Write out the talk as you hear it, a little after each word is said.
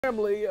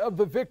Family of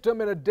the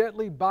victim in a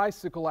deadly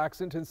bicycle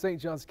accident in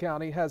St. Johns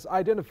County has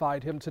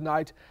identified him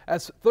tonight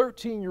as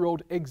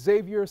 13-year-old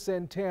Xavier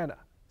Santana.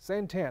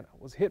 Santana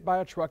was hit by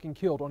a truck and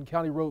killed on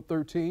County Road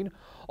 13.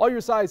 All Your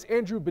Side's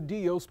Andrew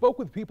Badillo spoke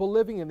with people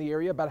living in the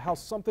area about how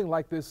something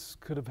like this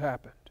could have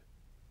happened.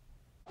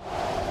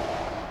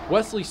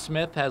 Wesley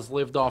Smith has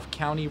lived off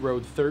County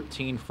Road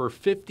 13 for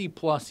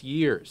 50-plus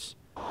years.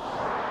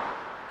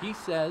 He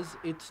says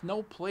it's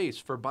no place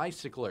for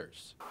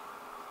bicyclers.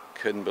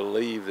 Couldn't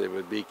believe there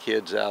would be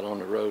kids out on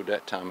the road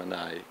that time of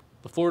night.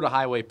 The Florida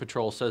Highway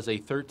Patrol says a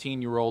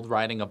 13-year-old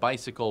riding a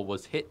bicycle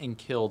was hit and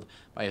killed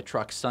by a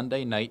truck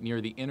Sunday night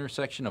near the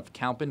intersection of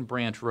Cowpen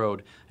Branch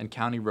Road and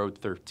County Road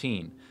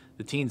 13.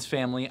 The teen's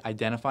family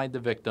identified the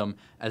victim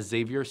as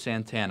Xavier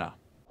Santana.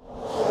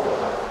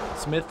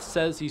 Smith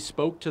says he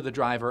spoke to the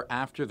driver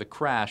after the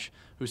crash,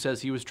 who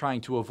says he was trying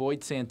to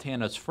avoid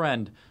Santana's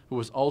friend, who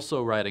was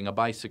also riding a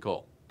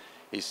bicycle.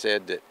 He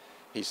said that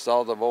he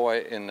saw the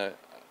boy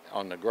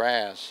on the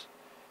grass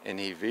and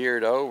he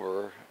veered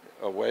over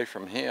away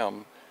from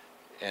him,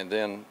 and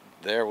then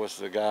there was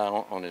the guy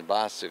on his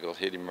bicycle,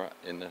 hit him right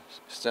in the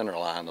center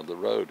line of the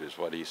road, is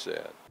what he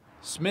said.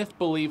 Smith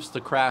believes the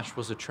crash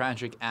was a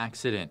tragic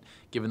accident,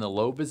 given the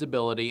low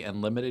visibility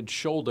and limited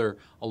shoulder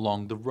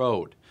along the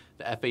road.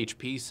 The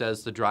FHP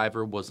says the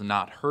driver was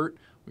not hurt.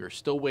 We are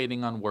still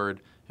waiting on word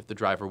if the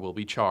driver will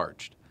be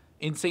charged.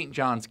 In St.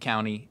 Johns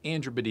County,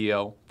 Andrew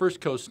Badillo, First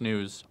Coast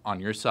News, on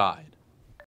your side.